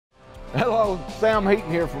Hello, Sam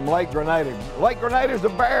Heaton here from Lake Grenada. Lake Grenada's a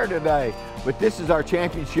bear today, but this is our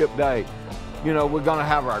championship day. You know, we're gonna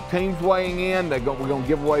have our teams weighing in. We're gonna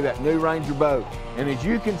give away that new Ranger boat. And as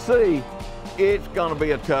you can see, it's gonna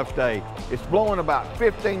be a tough day. It's blowing about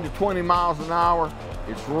 15 to 20 miles an hour.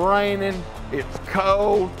 It's raining, it's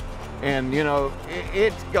cold, and you know,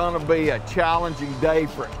 it's gonna be a challenging day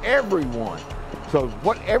for everyone. So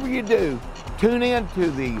whatever you do, tune in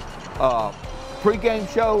to the pre-game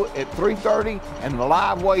show at 3:30, and the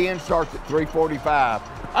live weigh-in starts at 3:45.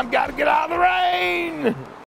 I've got to get out of the rain!